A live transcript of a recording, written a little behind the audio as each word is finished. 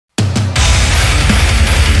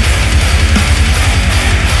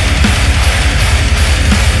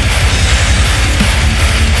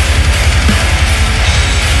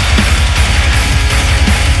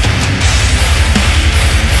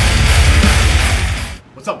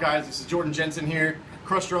What's up, guys? This is Jordan Jensen here.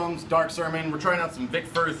 Crush Drums, Dark Sermon. We're trying out some Vic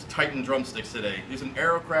Firth Titan drumsticks today. These are an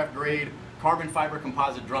Aerocraft grade carbon fiber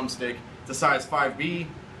composite drumstick. It's a size 5B.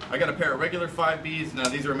 I got a pair of regular 5Bs. Now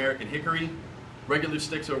these are American Hickory. Regular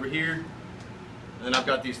sticks over here. And then I've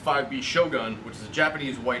got these 5B Shogun, which is a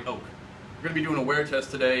Japanese white oak. We're going to be doing a wear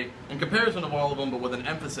test today in comparison of all of them, but with an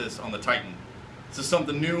emphasis on the Titan. This is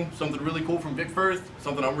something new, something really cool from Vic Firth,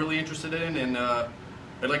 something I'm really interested in, and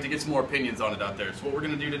I'd like to get some more opinions on it out there. So what we're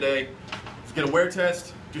going to do today is get a wear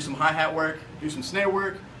test, do some hi-hat work, do some snare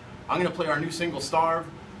work. I'm going to play our new single, Starve,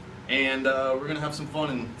 and we're going to have some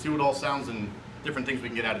fun and see what all sounds and different things we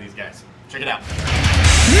can get out of these guys. Check it out.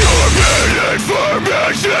 Your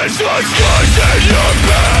information is in your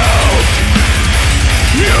mouth.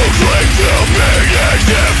 You claim to be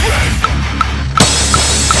indifferent.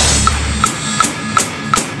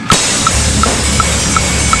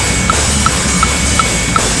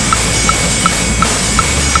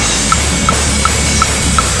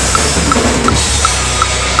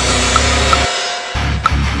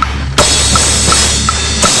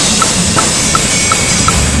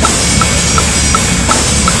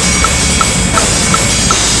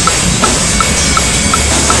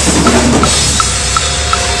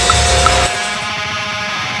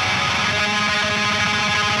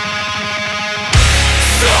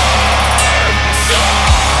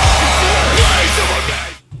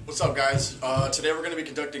 What's up, guys? Today we're going to be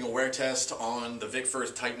conducting a wear test on the Vic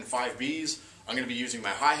Firth Titan 5Bs. I'm going to be using my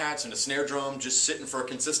hi-hats and a snare drum, just sitting for a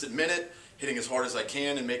consistent minute, hitting as hard as I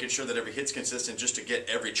can and making sure that every hit's consistent just to get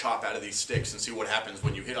every chop out of these sticks and see what happens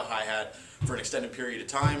when you hit a hi-hat for an extended period of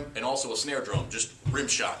time, and also a snare drum, just rim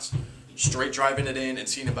shots. Straight driving it in and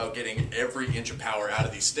seeing about getting every inch of power out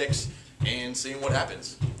of these sticks and seeing what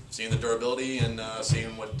happens. Seeing the durability and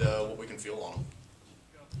seeing what we can feel on them.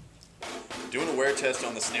 Doing a wear test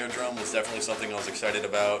on the snare drum was definitely something I was excited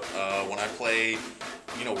about. When I play,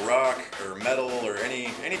 you know, rock or metal or any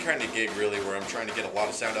kind of gig really where I'm trying to get a lot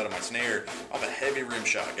of sound out of my snare, I'm a heavy rim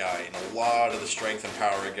shot guy, and a lot of the strength and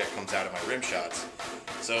power I get comes out of my rim shots.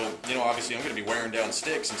 So, you know, obviously I'm going to be wearing down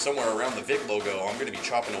sticks, and somewhere around the Vic logo I'm going to be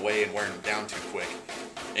chopping away and wearing them down too quick.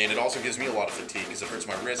 And it also gives me a lot of fatigue because it hurts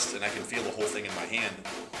my wrists and I can feel the whole thing in my hand.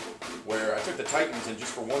 Where I took the Titans and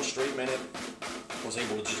just for one straight minute was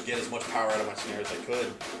able to just get as much power out of my snare as I could.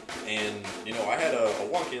 And, you know, I had a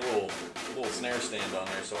wonky little snare stand on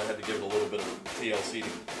there, so I had to give it a little bit of TLC to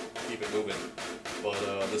keep it moving. But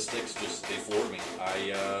the sticks just, they floored me.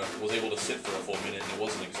 I was able to sit for a full minute, and it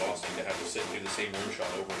wasn't exhausting to have to sit and do the same rim shot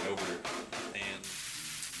over and over. And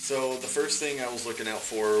so the first thing I was looking out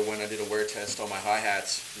for when I did a wear test on my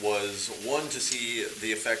hi-hats was, one, to see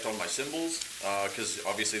the effect on my cymbals, because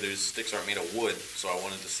obviously those sticks aren't made of wood, so I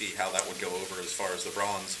wanted to see how that would go over as far as the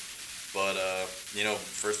bronze. But, you know,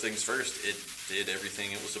 first things first, it did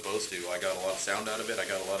everything it was supposed to. I got a lot of sound out of it, I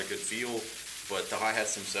got a lot of good feel, but the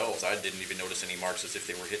hi-hats themselves, I didn't even notice any marks as if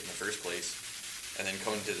they were hit in the first place. And then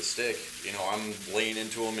coming to the stick, you know, I'm laying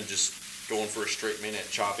into them and just going for a straight minute,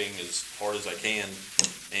 chopping as hard as I can,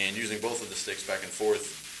 and using both of the sticks back and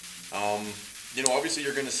forth. You know, obviously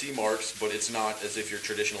you're going to see marks, but it's not as if you're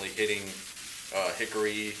traditionally hitting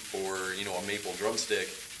hickory or, you know, a maple drumstick.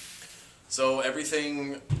 So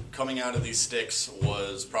everything coming out of these sticks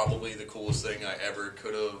was probably the coolest thing I ever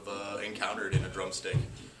could have encountered in a drumstick.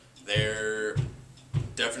 They're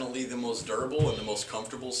definitely the most durable and the most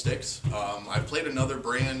comfortable sticks. I've played another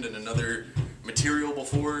brand and another material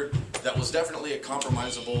before that was definitely a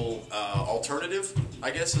compromisable alternative,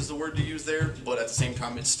 I guess is the word to use there, but at the same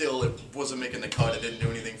time it wasn't making the cut. It didn't do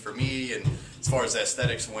anything for me, and as far as the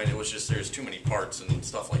aesthetics went, it was just there's too many parts and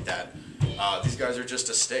stuff like that. These guys are just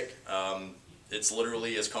a stick. It's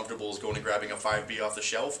literally as comfortable as going and grabbing a 5B off the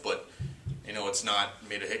shelf, but you know, it's not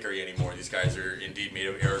made of hickory anymore. These guys are indeed made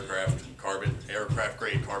of aircraft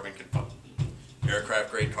grade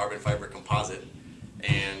carbon fiber composite.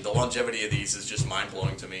 And the longevity of these is just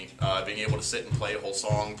mind-blowing to me. Being able to sit and play a whole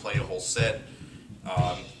song, play a whole set.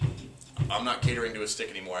 I'm not catering to a stick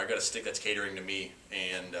anymore. I got a stick that's catering to me,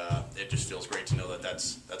 and it just feels great to know that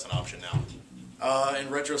that's an option now. In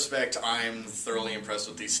retrospect, I'm thoroughly impressed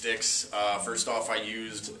with these sticks. First off, I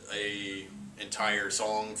used an entire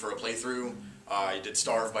song for a playthrough. I did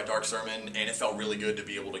Starve by Dark Sermon, and it felt really good to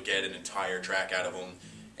be able to get an entire track out of them.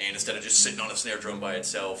 And instead of just sitting on a snare drum by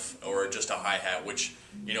itself, or just a hi-hat, which,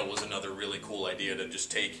 you know, was another really cool idea, to just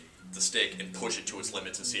take the stick and push it to its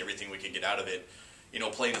limits and see everything we could get out of it. You know,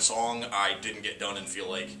 playing a song I didn't get done and feel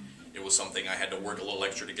like it was something I had to work a little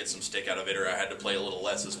extra to get some stick out of it, or I had to play a little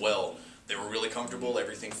less as well. They were really comfortable,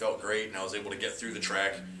 everything felt great, and I was able to get through the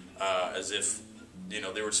track as if, you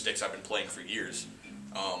know, they were sticks I've been playing for years.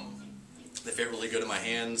 The They fit really good in my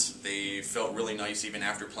hands. They felt really nice even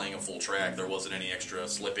after playing a full track. There wasn't any extra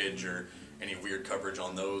slippage or any weird coverage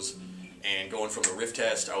on those. And going from the riff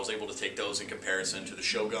test, I was able to take those in comparison to the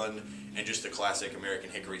Shogun and just the classic American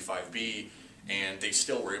Hickory 5B, and they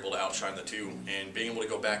still were able to outshine the two. And being able to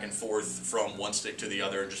go back and forth from one stick to the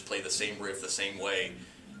other and just play the same riff the same way,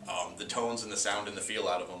 the tones and the sound and the feel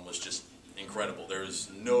out of them was just incredible. There's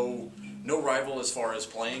no rival as far as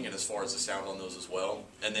playing and as far as the sound on those as well.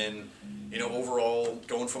 And then, you know, overall,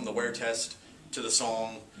 going from the wear test to the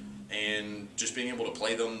song and just being able to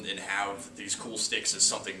play them and have these cool sticks as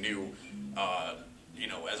something new, you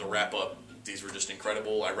know, as a wrap up, these were just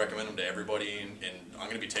incredible. I recommend them to everybody, and I'm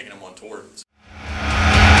going to be taking them on tour.